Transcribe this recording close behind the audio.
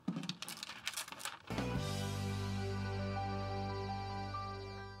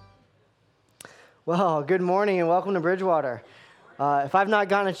Well, good morning and welcome to Bridgewater. If I've not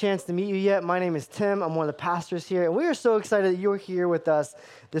gotten a chance to meet you yet, my name is Tim. I'm one of the pastors here, and we are so excited that you're here with us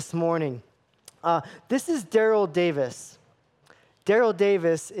this morning. This is Daryl Davis. Daryl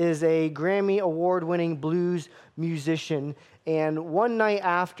Davis is a Grammy award-winning blues musician, and one night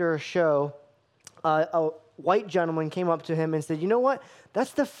after a show, a white gentleman came up to him and said, "You know what?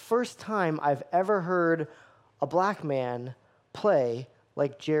 That's the first time I've ever heard a black man play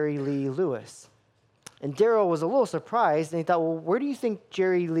like Jerry Lee Lewis." And Daryl was a little surprised, and he thought, well, where do you think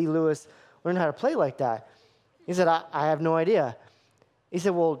Jerry Lee Lewis learned how to play like that? He said, I have no idea. He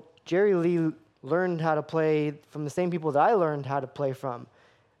said, well, Jerry Lee learned how to play from the same people that I learned how to play from.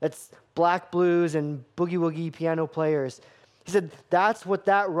 That's black blues and boogie-woogie piano players. He said, that's what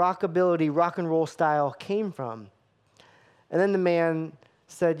that rockabilly, rock and roll style came from. And then the man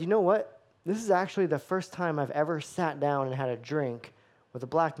said, you know what? This is actually the first time I've ever sat down and had a drink with a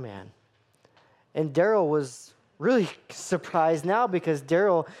black man. And Daryl was really surprised now because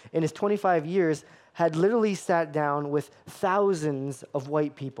Daryl, in his 25 years, had literally sat down with thousands of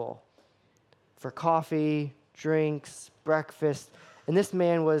white people for coffee, drinks, breakfast. And this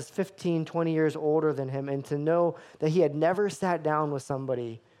man was 15, 20 years older than him. And to know that he had never sat down with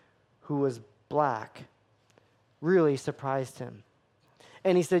somebody who was black really surprised him.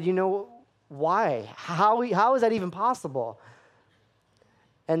 And he said, you know, why? How is that even possible?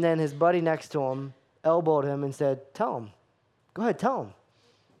 And then his buddy next to him elbowed him and said, tell him. Go ahead, tell him.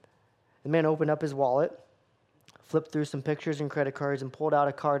 The man opened up his wallet, flipped through some pictures and credit cards, and pulled out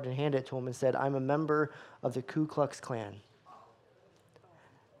a card and handed it to him and said, I'm a member of the Ku Klux Klan.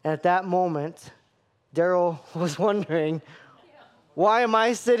 And at that moment, Daryl was wondering, why am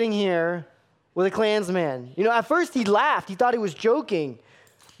I sitting here with a Klansman? You know, at first he laughed. He thought he was joking.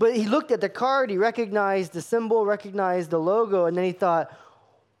 But he looked at the card, he recognized the symbol, recognized the logo, and then he thought,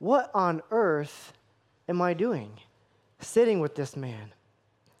 what on earth am I doing sitting with this man?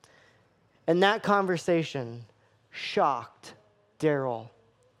 And that conversation shocked Daryl.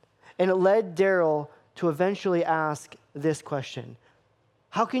 And it led Daryl to eventually ask this question: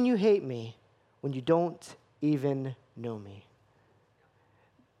 how can you hate me when you don't even know me?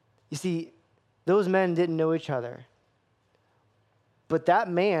 You see, those men didn't know each other. But that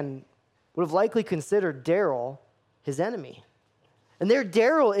man would have likely considered Daryl his enemy. And there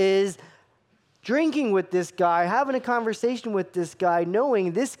Daryl is drinking with this guy, having a conversation with this guy,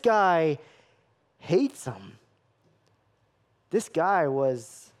 knowing this guy hates him. This guy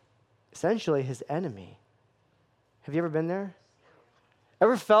was essentially his enemy. Have you ever been there?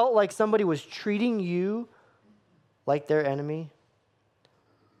 Ever felt like somebody was treating you like their enemy?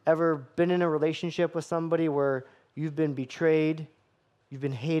 Ever been in a relationship with somebody where you've been betrayed, you've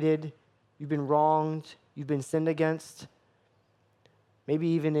been hated, you've been wronged, you've been sinned against? Maybe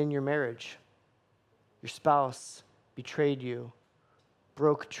even in your marriage, your spouse betrayed you,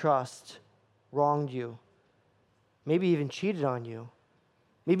 broke trust, wronged you, maybe even cheated on you,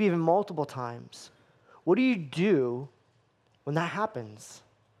 maybe even multiple times. What do you do when that happens?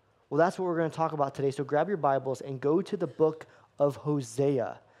 Well, that's what we're going to talk about today. So grab your Bibles and go to the book of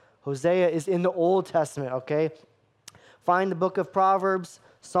Hosea. Hosea is in the Old Testament, okay? Find the book of Proverbs,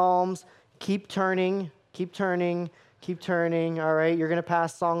 Psalms, keep turning, all right? You're going to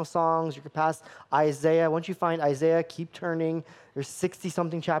pass Song of Songs. You're going to pass Isaiah. Once you find Isaiah, keep turning. There's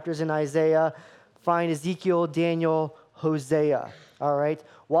 60-something chapters in Isaiah. Find Ezekiel, Daniel, Hosea, all right?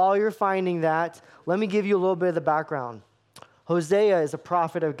 While you're finding that, let me give you a little bit of the background. Hosea is a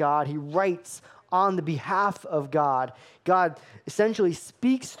prophet of God. He writes on the behalf of God. God essentially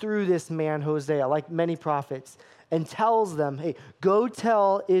speaks through this man, Hosea, like many prophets, and tells them, hey, go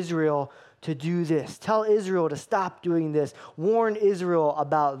tell Israel to do this. Tell Israel to stop doing this. Warn Israel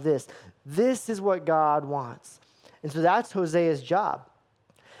about this. This is what God wants. And so that's Hosea's job.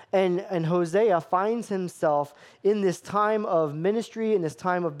 And Hosea finds himself in this time of ministry, in this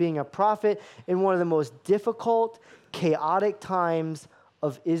time of being a prophet, in one of the most difficult, chaotic times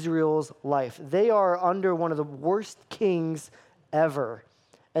of Israel's life. They are under one of the worst kings ever,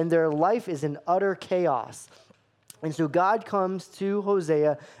 and their life is in utter chaos. And so God comes to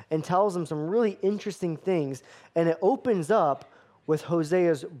Hosea and tells him some really interesting things, and it opens up with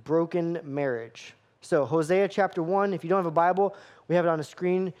Hosea's broken marriage. So Hosea chapter 1, if you don't have a Bible, we have it on the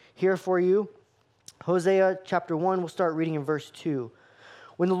screen here for you. Hosea chapter 1, we'll start reading in verse 2.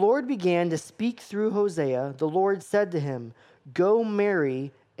 When the Lord began to speak through Hosea, the Lord said to him, go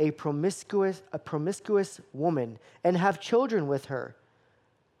marry a promiscuous woman and have children with her.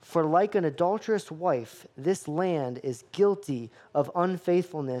 For like an adulterous wife, this land is guilty of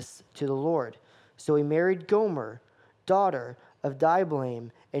unfaithfulness to the Lord. So he married Gomer, daughter of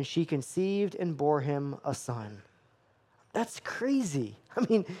Diblaim, and she conceived and bore him a son. That's crazy. I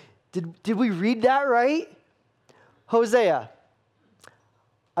mean, did we read that right? Hosea,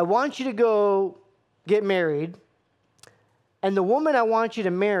 I want you to go get married, and the woman I want you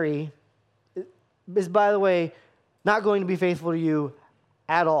to marry is, by the way, not going to be faithful to you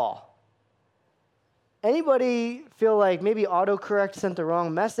at all. Anybody feel like maybe autocorrect sent the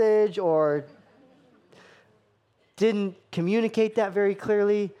wrong message or didn't communicate that very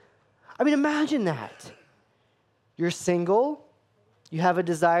clearly? I mean, imagine that. You're single, you have a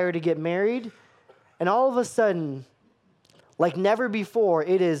desire to get married, and all of a sudden, like never before,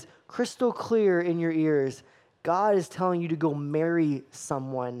 it is crystal clear in your ears. God is telling you to go marry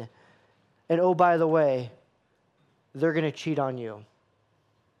someone. And oh, by the way, they're going to cheat on you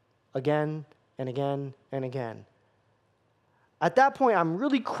again and again and again. At that point, I'm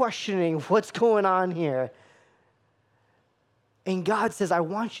really questioning what's going on here. And God says, I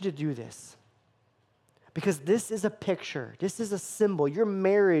want you to do this. Because this is a picture. This is a symbol. Your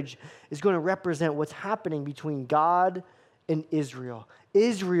marriage is going to represent what's happening between God and Israel.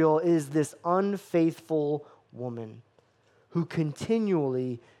 Israel is this unfaithful woman who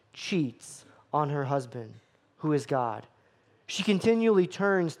continually cheats on her husband, who is God. She continually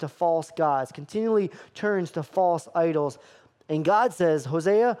turns to false gods, continually turns to false idols. And God says,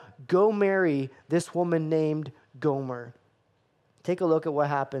 Hosea, go marry this woman named Gomer. Take a look at what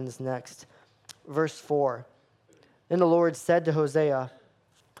happens next. Verse 4. Then the Lord said to Hosea,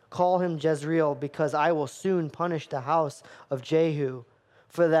 call him Jezreel, because I will soon punish the house of Jehu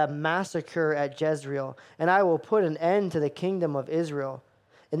for that massacre at Jezreel, and I will put an end to the kingdom of Israel.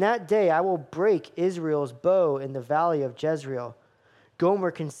 In that day I will break Israel's bow in the valley of Jezreel.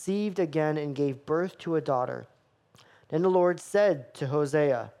 Gomer conceived again and gave birth to a daughter. Then the Lord said to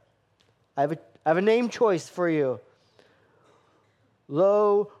Hosea, I have a name choice for you.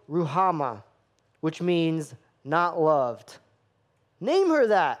 Lo Ruhamah, which means not loved. Name her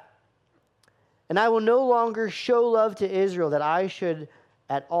that. And I will no longer show love to Israel, that I should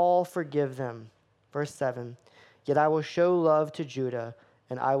at all forgive them. Verse 7. Yet I will show love to Judah,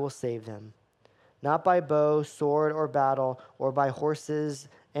 and I will save them. Not by bow, sword, or battle, or by horses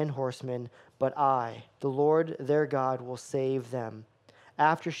and horsemen, but I, the Lord their God, will save them.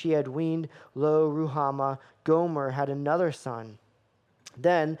 After she had weaned Lo Ruhamah, Gomer had another son.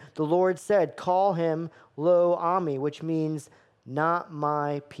 Then the Lord said, call him Lo Ami, which means not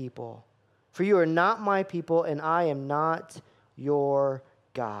my people. For you are not my people, and I am not your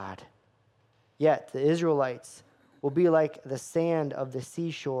God. Yet the Israelites will be like the sand of the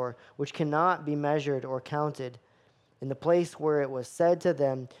seashore, which cannot be measured or counted. In the place where it was said to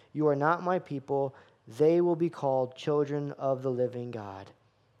them, you are not my people, they will be called children of the living God.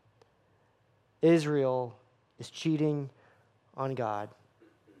 Israel is cheating on God.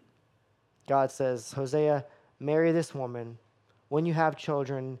 God says, Hosea, marry this woman. When you have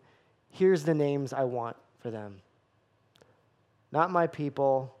children, here's the names I want for them. Not my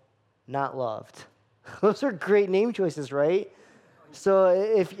people, not loved. Those are great name choices, right? So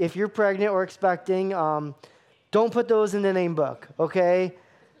if you're pregnant or expecting, don't put those in the name book, okay?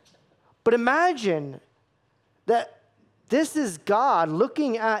 But imagine that this is God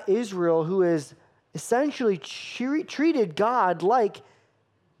looking at Israel, who is essentially treated God like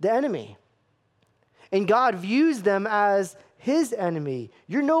the enemy. And God views them as his enemy.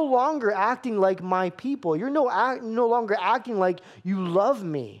 You're no longer acting like my people. You're no longer acting like you love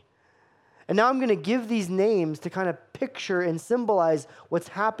me. And now I'm going to give these names to kind of picture and symbolize what's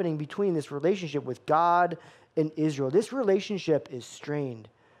happening between this relationship with God and Israel. This relationship is strained.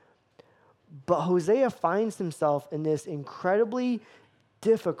 But Hosea finds himself in this incredibly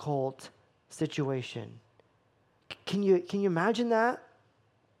difficult situation. Can you imagine that?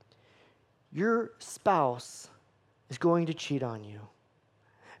 Your spouse is going to cheat on you.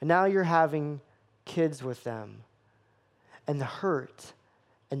 And now you're having kids with them. And the hurt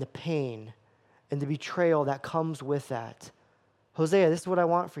and the pain and the betrayal that comes with that. Hosea, this is what I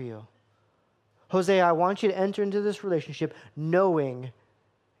want for you. Hosea, I want you to enter into this relationship knowing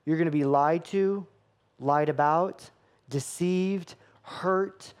you're going to be lied to, lied about, deceived,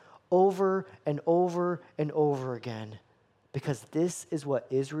 hurt over and over and over again. Because this is what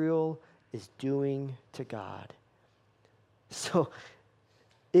Israel is doing to God. So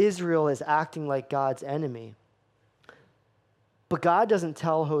Israel is acting like God's enemy. But God doesn't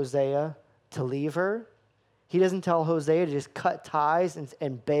tell Hosea to leave her. He doesn't tell Hosea to just cut ties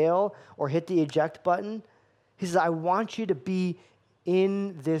and bail or hit the eject button. He says, I want you to be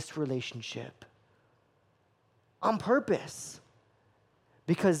in this relationship on purpose.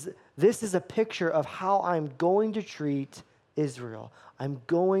 Because this is a picture of how I'm going to treat Israel. I'm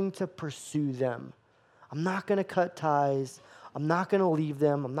going to pursue them. I'm not going to cut ties. I'm not going to leave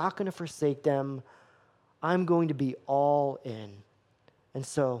them. I'm not going to forsake them. I'm going to be all in. And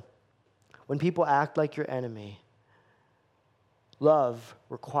so, when people act like your enemy, love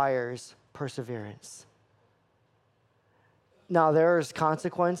requires perseverance. Now, there's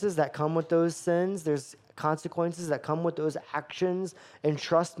consequences that come with those sins. There's consequences that come with those actions, and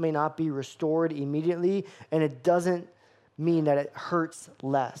trust may not be restored immediately, and it doesn't mean that it hurts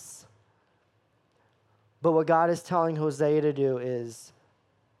less. But what God is telling Hosea to do is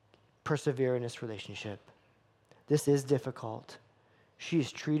persevere in this relationship. This is difficult. She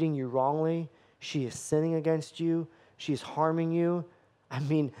is treating you wrongly. She is sinning against you. She is harming you. I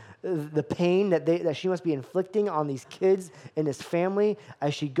mean, the pain that she must be inflicting on these kids and this family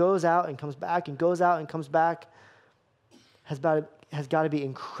as she goes out and comes back and goes out and comes back has got to be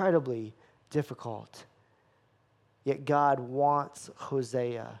incredibly difficult. Yet God wants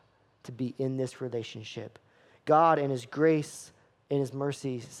Hosea to be in this relationship. God, in his grace, in his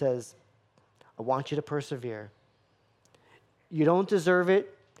mercy, says, I want you to persevere. You don't deserve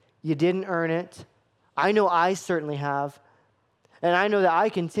it. You didn't earn it. I know I certainly have. And I know that I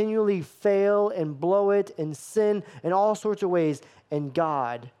continually fail and blow it and sin in all sorts of ways. And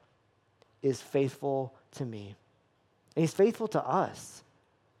God is faithful to me. And he's faithful to us.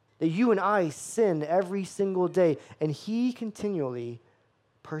 That you and I sin every single day. And he continually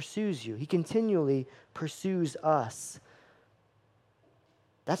pursues you. He continually pursues us.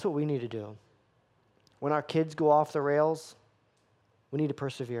 That's what we need to do. When our kids go off the rails, we need to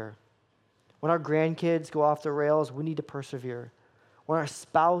persevere. When our grandkids go off the rails, we need to persevere. When our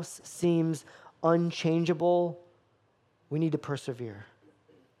spouse seems unchangeable, we need to persevere.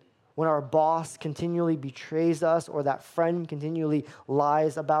 When our boss continually betrays us or that friend continually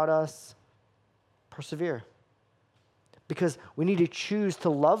lies about us, persevere. Because we need to choose to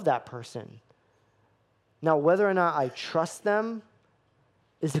love that person. Now, whether or not I trust them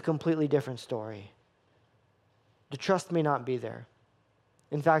is a completely different story. The trust may not be there.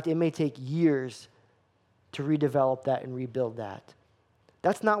 In fact, it may take years to redevelop that and rebuild that.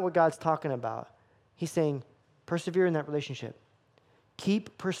 That's not what God's talking about. He's saying, persevere in that relationship.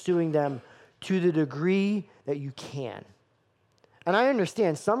 Keep pursuing them to the degree that you can. And I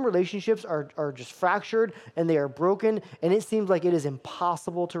understand some relationships are just fractured and they are broken, and it seems like it is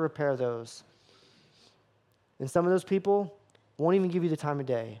impossible to repair those. And some of those people won't even give you the time of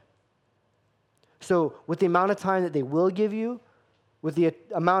day. So with the amount of time that they will give you, with the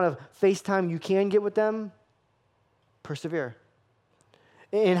amount of face time you can get with them, persevere.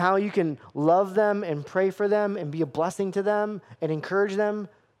 In how you can love them and pray for them and be a blessing to them and encourage them,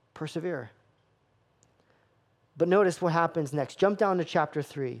 persevere. But notice what happens next. Jump down to chapter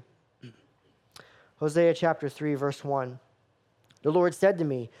 3. Hosea chapter 3, verse 1. The Lord said to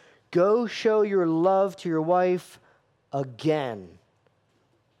me, go show your love to your wife again,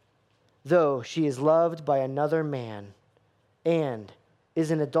 though she is loved by another man and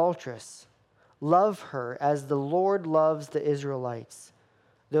is an adulteress. Love her as the Lord loves the Israelites,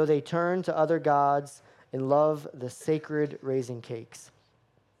 though they turn to other gods and love the sacred raisin cakes.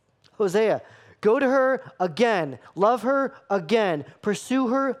 Hosea, go to her again. Love her again. Pursue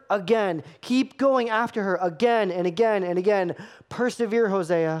her again. Keep going after her again and again and again. Persevere,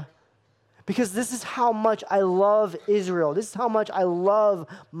 Hosea. Because this is how much I love Israel. This is how much I love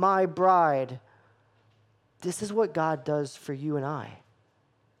my bride. This is what God does for you and I.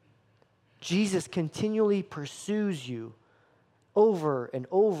 Jesus continually pursues you over and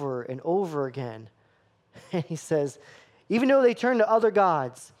over and over again. And he says, even though they turn to other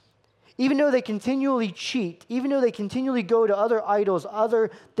gods, even though they continually cheat, even though they continually go to other idols,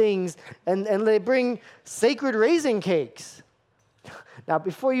 other things, and they bring sacred raisin cakes. Now,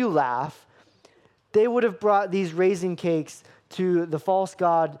 before you laugh, they would have brought these raisin cakes to the false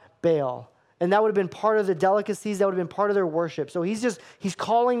god Baal. And that would have been part of the delicacies. That would have been part of their worship. So he's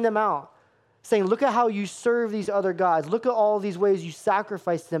calling them out, saying, look at how you serve these other gods. Look at all these ways you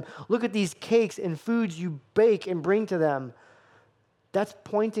sacrifice them. Look at these cakes and foods you bake and bring to them. That's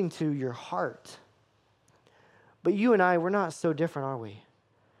pointing to your heart. But you and I, we're not so different, are we?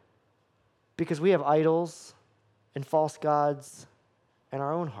 Because we have idols and false gods in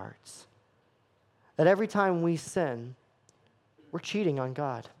our own hearts. That every time we sin, we're cheating on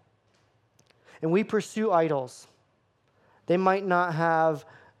God. And we pursue idols. They might not have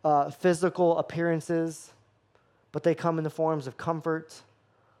physical appearances, but they come in the forms of comfort,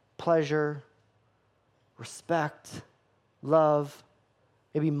 pleasure, respect, love,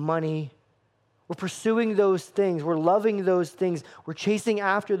 maybe money. We're pursuing those things. We're loving those things. We're chasing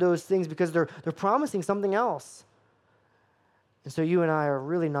after those things because they're promising something else. And so you and I are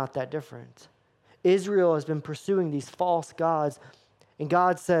really not that different. Israel has been pursuing these false gods, and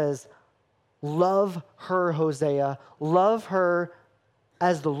God says, love her, Hosea. Love her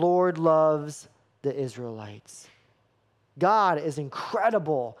as the Lord loves the Israelites. God is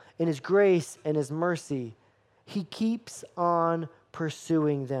incredible in his grace and his mercy. He keeps on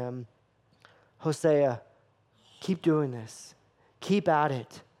pursuing them. Hosea, keep doing this. Keep at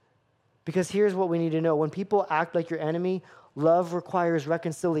it. Because here's what we need to know. When people act like your enemy, love requires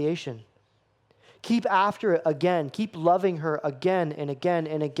reconciliation. Keep after it again. Keep loving her again and again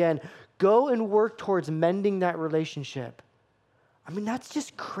and again. Go and work towards mending that relationship. I mean, that's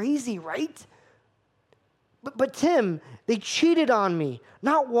just crazy, right? But Tim, they cheated on me.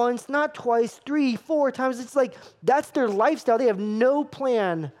 Not once, not twice, 3, 4 times. It's like that's their lifestyle. They have no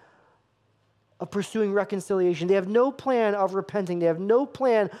plan of pursuing reconciliation. They have no plan of repenting. They have no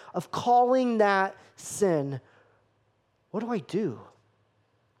plan of calling that sin. What do I do?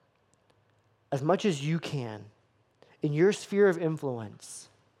 As much as you can, in your sphere of influence,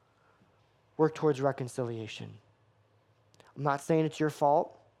 work towards reconciliation. I'm not saying it's your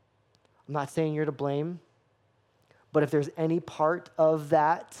fault. I'm not saying you're to blame. But if there's any part of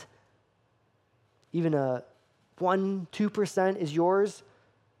that, even a 1%, 2% is yours,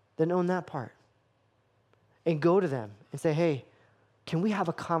 then own that part. And go to them and say, hey, can we have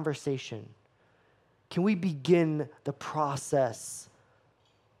a conversation? Can we begin the process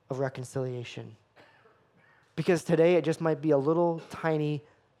of reconciliation? Because today it just might be a little tiny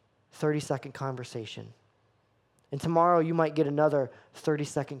 30-second conversation. And tomorrow you might get another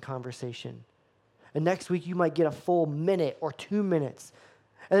 30-second conversation. And next week you might get a full minute or 2 minutes.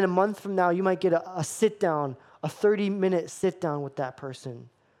 And then a month from now you might get a sit down, a 30-minute sit down with that person.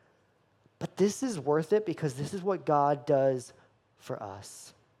 But this is worth it because this is what God does for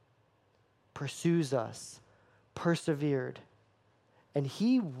us. Pursues us, persevered. And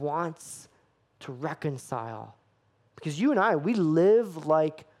he wants to reconcile. Because you and I, we live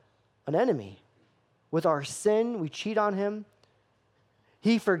like an enemy. With our sin, we cheat on him.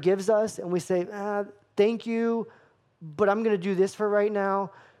 He forgives us, and we say, thank you, but I'm going to do this for right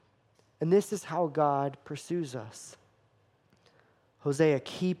now. And this is how God pursues us. Hosea,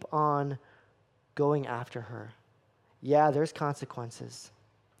 keep on going after her. Yeah, there's consequences.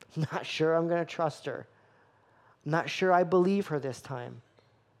 I'm not sure I'm going to trust her. I'm not sure I believe her this time.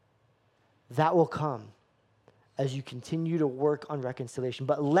 That will come as you continue to work on reconciliation.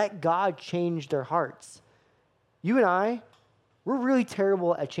 But let God change their hearts. You and I, we're really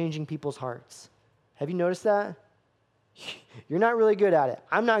terrible at changing people's hearts. Have you noticed that? You're not really good at it.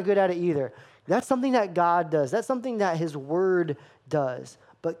 I'm not good at it either. That's something that God does. That's something that his word does.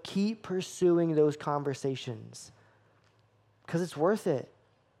 But keep pursuing those conversations because it's worth it.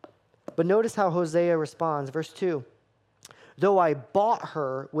 But notice how Hosea responds. Verse 2. Though I bought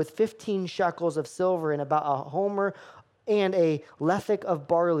her with 15 shekels of silver and about a homer and a lethek of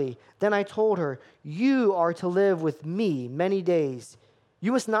barley, then I told her, you are to live with me many days.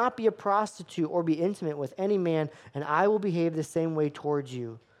 You must not be a prostitute or be intimate with any man, and I will behave the same way towards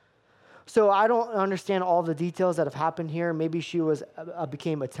you. So I don't understand all the details that have happened here. Maybe she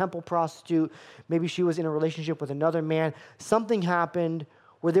became a temple prostitute. Maybe she was in a relationship with another man. Something happened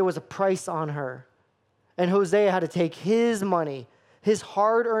where there was a price on her. And Hosea had to take his money, his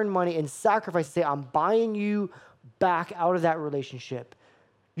hard-earned money, and sacrifice and say, I'm buying you back out of that relationship.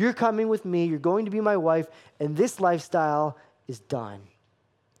 You're coming with me. You're going to be my wife. And this lifestyle is done.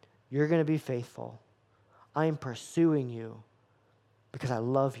 You're going to be faithful. I am pursuing you because I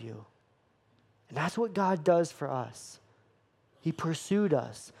love you. And that's what God does for us. He pursued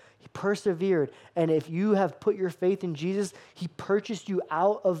us. He persevered. And if you have put your faith in Jesus, he purchased you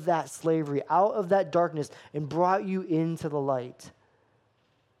out of that slavery, out of that darkness, and brought you into the light.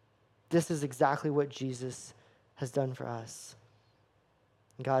 This is exactly what Jesus has done for us.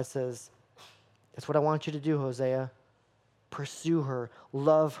 And God says, that's what I want you to do, Hosea. Pursue her.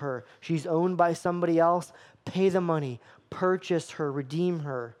 Love her. She's owned by somebody else. Pay the money. Purchase her. Redeem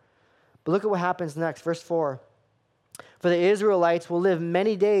her. But look at what happens next. Verse 4. For the Israelites will live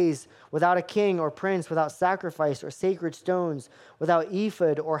many days without a king or prince, without sacrifice or sacred stones, without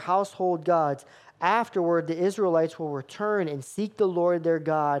ephod or household gods. Afterward, the Israelites will return and seek the Lord their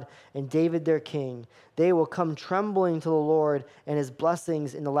God and David their king. They will come trembling to the Lord and his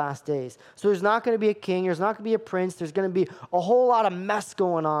blessings in the last days. So there's not going to be a king. There's not going to be a prince. There's going to be a whole lot of mess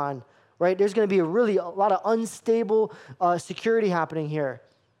going on, right? There's going to be a lot of unstable security happening here.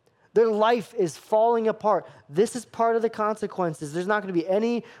 Their life is falling apart. This is part of the consequences. There's not going to be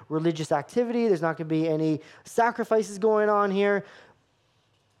any religious activity. There's not going to be any sacrifices going on here.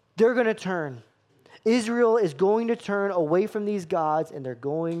 They're going to turn. Israel is going to turn away from these gods and they're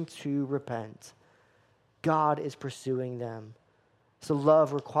going to repent. God is pursuing them. So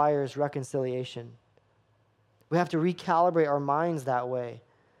love requires reconciliation. We have to recalibrate our minds that way.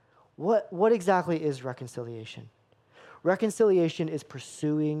 What exactly is reconciliation? Reconciliation is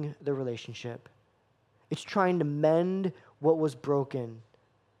pursuing the relationship. It's trying to mend what was broken.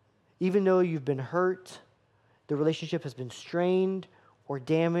 Even though you've been hurt, the relationship has been strained or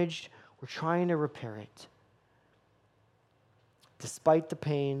damaged, we're trying to repair it. Despite the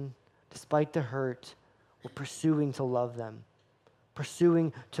pain, despite the hurt, we're pursuing to love them,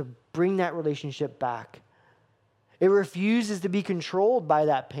 pursuing to bring that relationship back. It refuses to be controlled by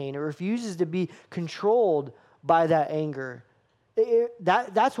that pain. It refuses to be controlled by that anger.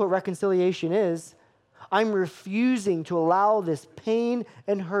 That's what reconciliation is. I'm refusing to allow this pain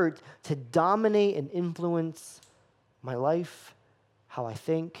and hurt to dominate and influence my life, how I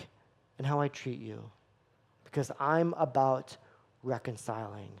think, and how I treat you, because I'm about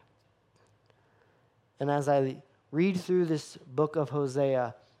reconciling. And as I read through this book of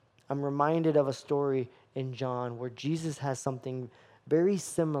Hosea, I'm reminded of a story in John where Jesus has something very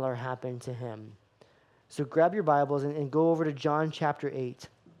similar happen to him. So grab your Bibles and go over to John chapter 8.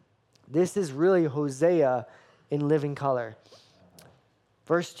 This is really Hosea in living color.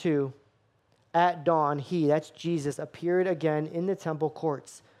 Verse 2, at dawn, he, that's Jesus, appeared again in the temple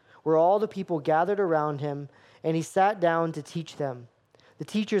courts, where all the people gathered around him, and he sat down to teach them. The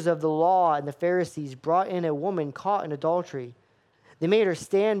teachers of the law and the Pharisees brought in a woman caught in adultery. They made her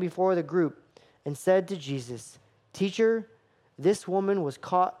stand before the group and said to Jesus, "Teacher, this woman was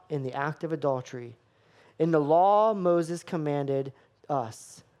caught in the act of adultery. In the law, Moses commanded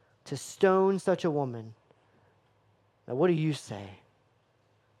us to stone such a woman. Now, what do you say?"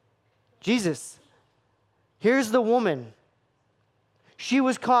 Jesus, here's the woman. She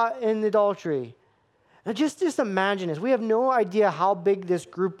was caught in adultery. Now, just imagine this. We have no idea how big this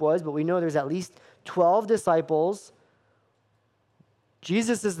group was, but we know there's at least 12 disciples.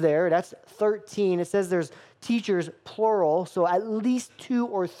 Jesus is there. That's 13. It says there's teachers, plural, so at least 2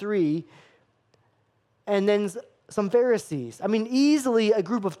 or 3. And then some Pharisees. I mean, easily a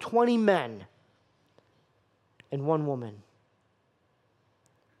group of 20 men and one woman.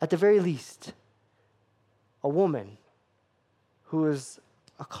 At the very least, a woman who is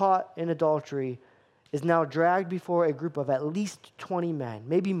caught in adultery is now dragged before a group of at least 20 men,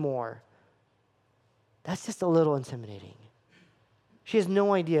 maybe more. That's just a little intimidating. She has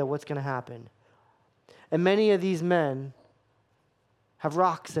no idea what's going to happen. And many of these men have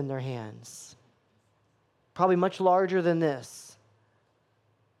rocks in their hands, probably much larger than this,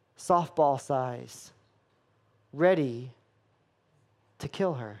 softball size, ready to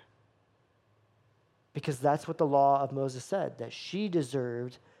kill her. Because that's what the law of Moses said, that she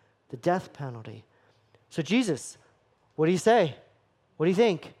deserved the death penalty. So Jesus, what do you say? What do you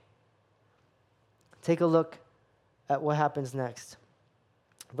think? Take a look at what happens next.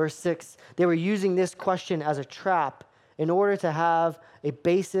 Verse 6, they were using this question as a trap in order to have a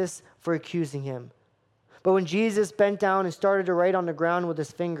basis for accusing him. But when Jesus bent down and started to write on the ground with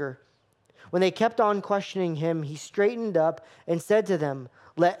his finger, when they kept on questioning him, he straightened up and said to them,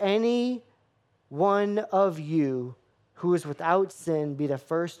 "Let any one of you who is without sin be the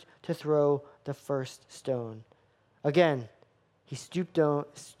first to throw the first stone." Again, he stooped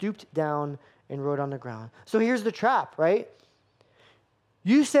down and wrote on the ground. So here's the trap, right?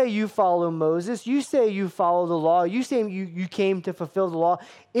 You say you follow Moses. You say you follow the law. You say you came to fulfill the law.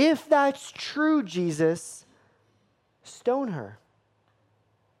 If that's true, Jesus, stone her.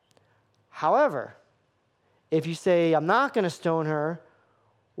 However, if you say, I'm not going to stone her,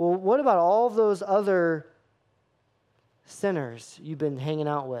 well, what about all of those other sinners you've been hanging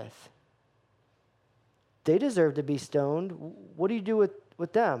out with? They deserve to be stoned. What do you do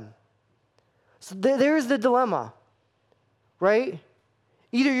with them? So there's the dilemma, right?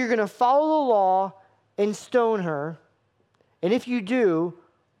 Either you're going to follow the law and stone her, and if you do,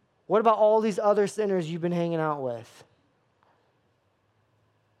 what about all these other sinners you've been hanging out with?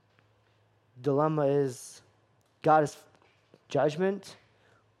 Dilemma is God is judgment,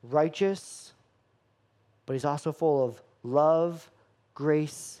 righteous, but he's also full of love,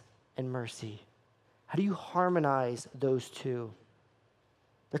 grace, and mercy. How do you harmonize those two?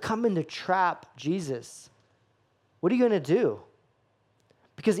 They're coming to trap Jesus. What are you going to do?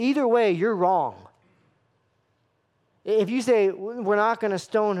 Because either way, you're wrong. If you say, we're not going to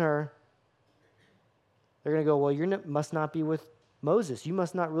stone her, they're going to go, well, you must not be with Moses. You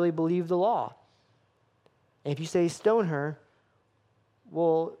must not really believe the law. And if you say stone her,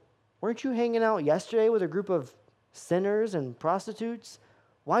 well, weren't you hanging out yesterday with a group of sinners and prostitutes?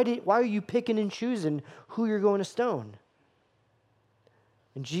 Why are you picking and choosing who you're going to stone?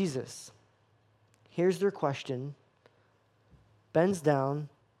 And Jesus hears their question, bends down,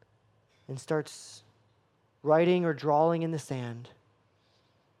 and starts writing or drawing in the sand.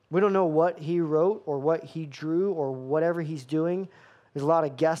 We don't know what he wrote or what he drew or whatever he's doing. There's a lot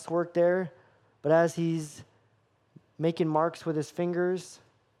of guesswork there. But as he's making marks with his fingers,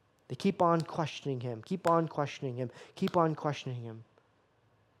 they keep on questioning him, keep on questioning him, keep on questioning him.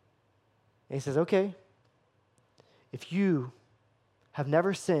 And he says, okay, if you have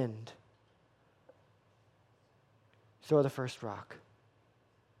never sinned, throw the first rock.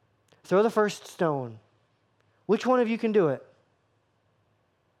 Throw the first stone. Which one of you can do it?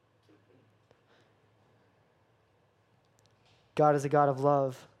 God is a God of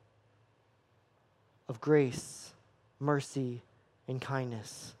love, of grace, mercy, and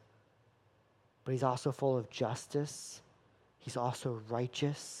kindness. But he's also full of justice. He's also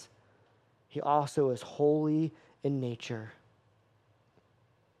righteous. He also is holy in nature.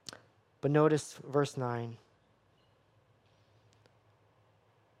 But notice verse 9.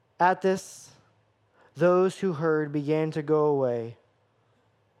 At this, those who heard began to go away,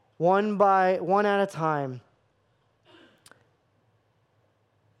 one at a time.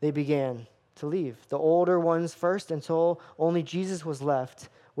 They began to leave. The older ones first, until only Jesus was left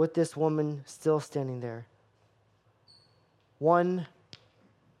with this woman still standing there. One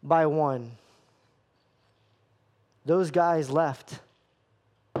by one, those guys left.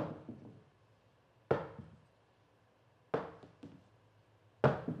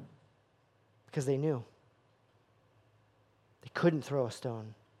 Because they knew they couldn't throw a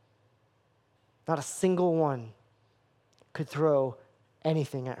stone. Not a single one could throw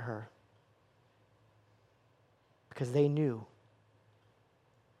anything at her. Because they knew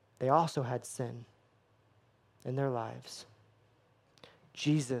they also had sin in their lives.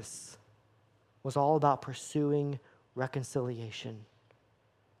 Jesus was all about pursuing reconciliation.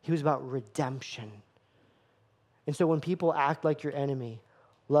 He was about redemption. And so when people act like your enemy,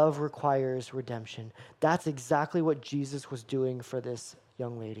 love requires redemption. That's exactly what Jesus was doing for this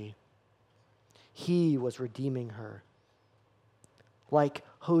young lady. He was redeeming her. Like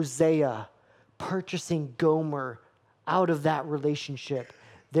Hosea purchasing Gomer out of that relationship,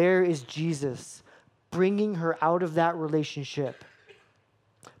 there is Jesus bringing her out of that relationship,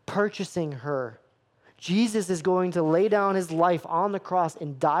 purchasing her. Jesus is going to lay down his life on the cross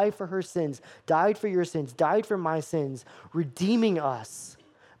and die for her sins, died for your sins, died for my sins, redeeming us,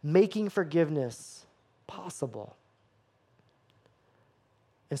 making forgiveness possible.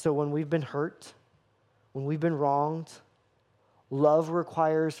 And so when we've been hurt, when we've been wronged, love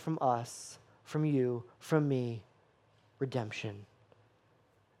requires from us, from you, from me, redemption.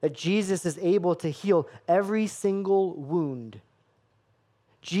 That Jesus is able to heal every single wound.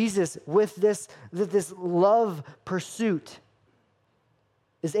 Jesus, with this love pursuit,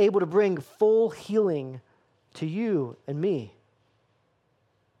 is able to bring full healing to you and me.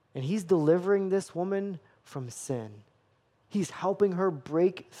 And he's delivering this woman from sin. He's helping her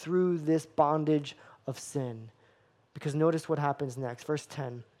break through this bondage of sin. Because notice what happens next. Verse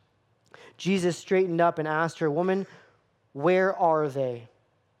 10. Jesus straightened up and asked her, "Woman, where are they?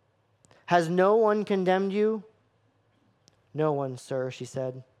 Has no one condemned you?" "No one, sir," she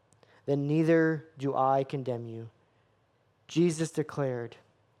said. "Then neither do I condemn you." Jesus declared,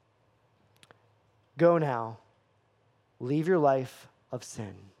 "Go now, leave your life of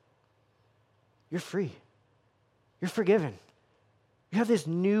sin." You're free. You're forgiven. You have this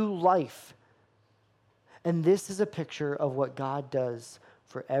new life. And this is a picture of what God does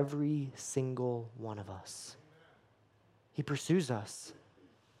for every single one of us. He pursues us.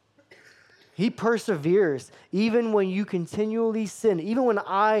 He perseveres even when you continually sin, even when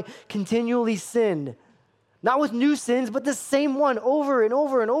I continually sin. Not with new sins, but the same one over and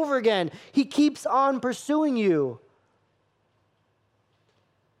over and over again. He keeps on pursuing you,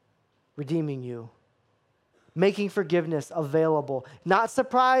 redeeming you, making forgiveness available. Not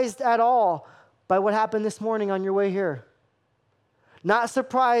surprised at all by what happened this morning on your way here. Not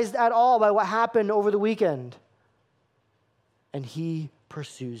surprised at all by what happened over the weekend. And he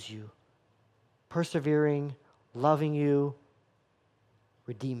pursues you, persevering, loving you,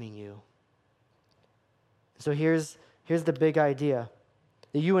 redeeming you. So here's the big idea,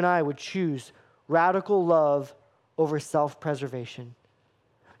 that you and I would choose radical love over self-preservation.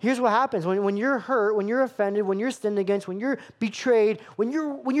 Here's what happens when you're hurt, when you're offended, when you're sinned against, when you're betrayed, when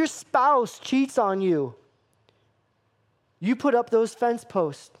your spouse cheats on you. You put up those fence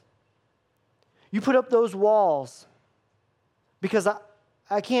posts. You put up those walls because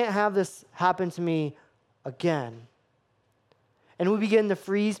I can't have this happen to me again. and we begin to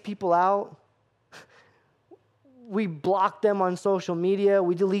freeze people out. We block them on social media.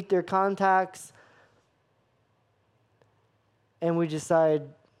 We delete their contacts. And we decide,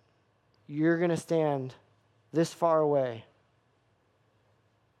 you're going to stand this far away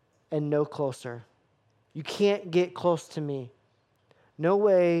and no closer. You can't get close to me. No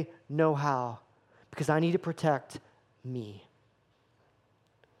way, no how, because I need to protect me.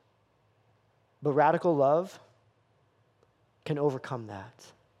 But radical love can overcome that.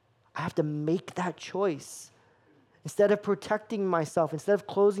 I have to make that choice. Instead of protecting myself, instead of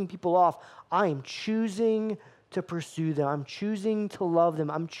closing people off, I am choosing to pursue them. I'm choosing to love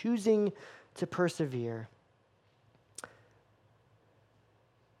them. I'm choosing to persevere.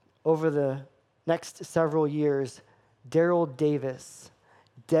 Over the next several years, Daryl Davis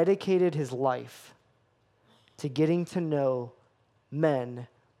dedicated his life to getting to know men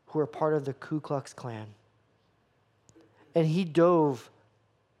who were part of the Ku Klux Klan. And he dove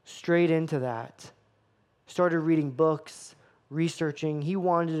straight into that. Started reading books, researching. He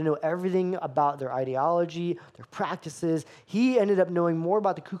wanted to know everything about their ideology, their practices. He ended up knowing more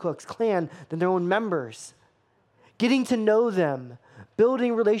about the Ku Klux Klan than their own members. Getting to know them,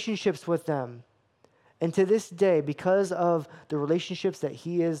 building relationships with them. And to this day, because of the relationships that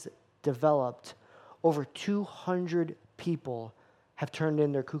he has developed, over 200 people have turned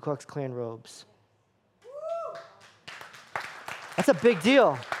in their Ku Klux Klan robes. That's a big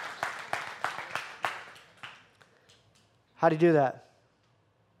deal. How do you do that?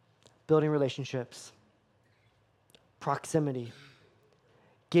 Building relationships, proximity,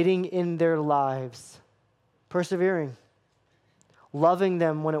 getting in their lives, persevering, loving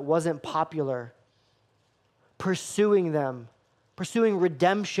them when it wasn't popular, pursuing them, pursuing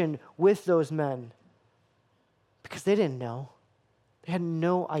redemption with those men, because they didn't know. They had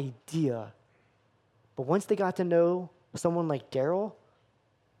no idea. But once they got to know someone like Daryl,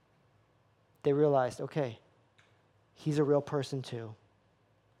 they realized, okay, he's a real person too.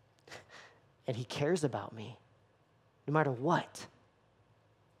 And he cares about me, no matter what.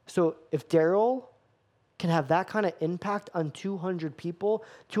 So if Daryl can have that kind of impact on 200 people,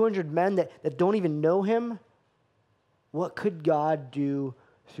 200 men that don't even know him, what could God do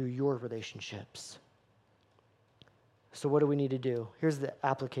through your relationships? So what do we need to do? Here's the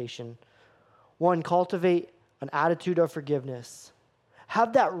application. 1, cultivate an attitude of forgiveness.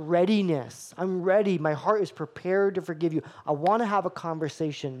 Have that readiness. I'm ready. My heart is prepared to forgive you. I want to have a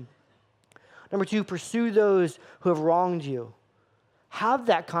conversation. Number 2, pursue those who have wronged you. Have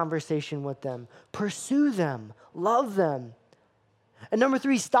that conversation with them. Pursue them. Love them. And number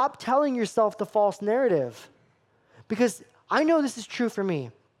 3, stop telling yourself the false narrative. Because I know this is true for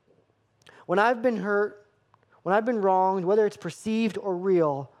me. When I've been hurt, when I've been wronged, whether it's perceived or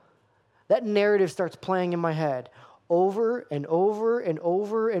real, that narrative starts playing in my head over and over and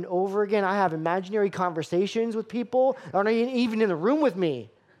over and over again. I have imaginary conversations with people that aren't even in the room with me.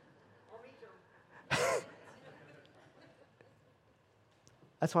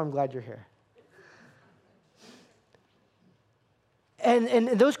 That's why I'm glad you're here. And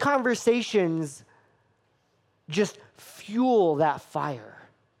those conversations just fuel that fire.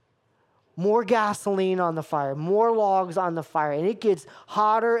 More gasoline on the fire, more logs on the fire, and it gets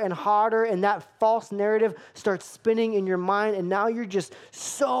hotter and hotter, and that false narrative starts spinning in your mind, and now you're just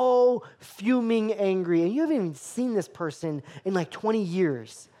so fuming angry, and you haven't even seen this person in like 20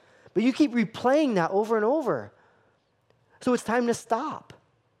 years, but you keep replaying that over and over. So it's time to stop.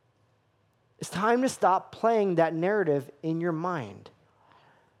 It's time to stop playing that narrative in your mind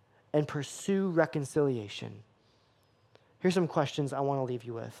and pursue reconciliation. Here's some questions I want to leave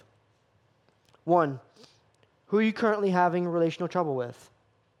you with. 1, who are you currently having relational trouble with?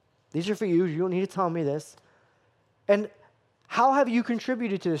 These are for you. You don't need to tell me this. And how have you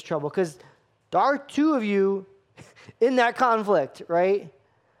contributed to this trouble? Because there are 2 of you in that conflict, right?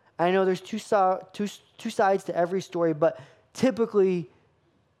 I know there's two sides to every story, but typically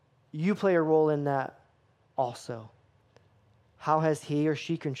you play a role in that also. How has he or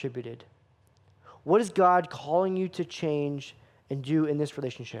she contributed? What is God calling you to change and do in this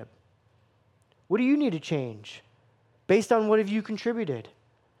relationship? What do you need to change? Based on what have you contributed?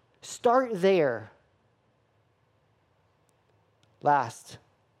 Start there. Last,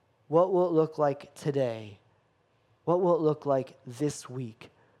 what will it look like today? What will it look like this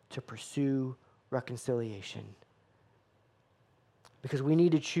week to pursue reconciliation? Because we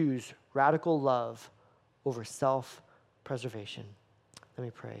need to choose radical love over self-preservation. Let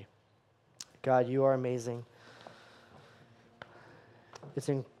me pray. God, you are amazing. It's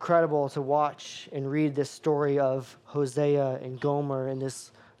incredible to watch and read this story of Hosea and Gomer and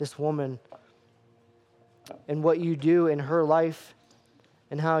this woman. and what you do in her life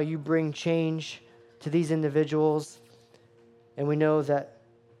and how you bring change to these individuals. And we know that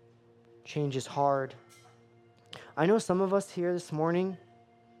change is hard. I know some of us here this morning,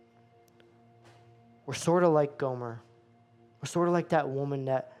 we're sort of like Gomer. We're sort of like that woman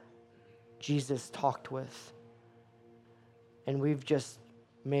that Jesus talked with. And we've just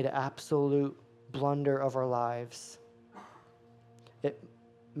made an absolute blunder of our lives. It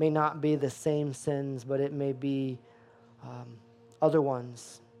may not be the same sins, but it may be other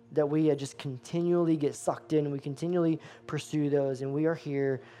ones that we just continually get sucked in. We continually pursue those, and we are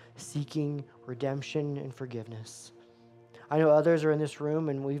here seeking redemption and forgiveness. I know others are in this room,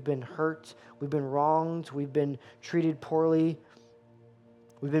 and we've been hurt, we've been wronged, we've been treated poorly,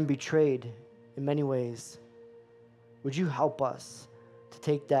 we've been betrayed in many ways. Would you help us to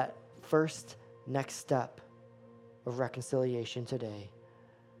take that first next step of reconciliation today?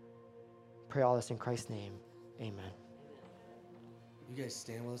 Pray all this in Christ's name. Amen. You guys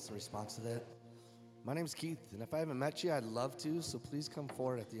stand with us in response to that. My name's Keith, and if I haven't met you, I'd love to, so please come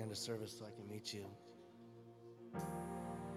forward at the end of service so I can meet you.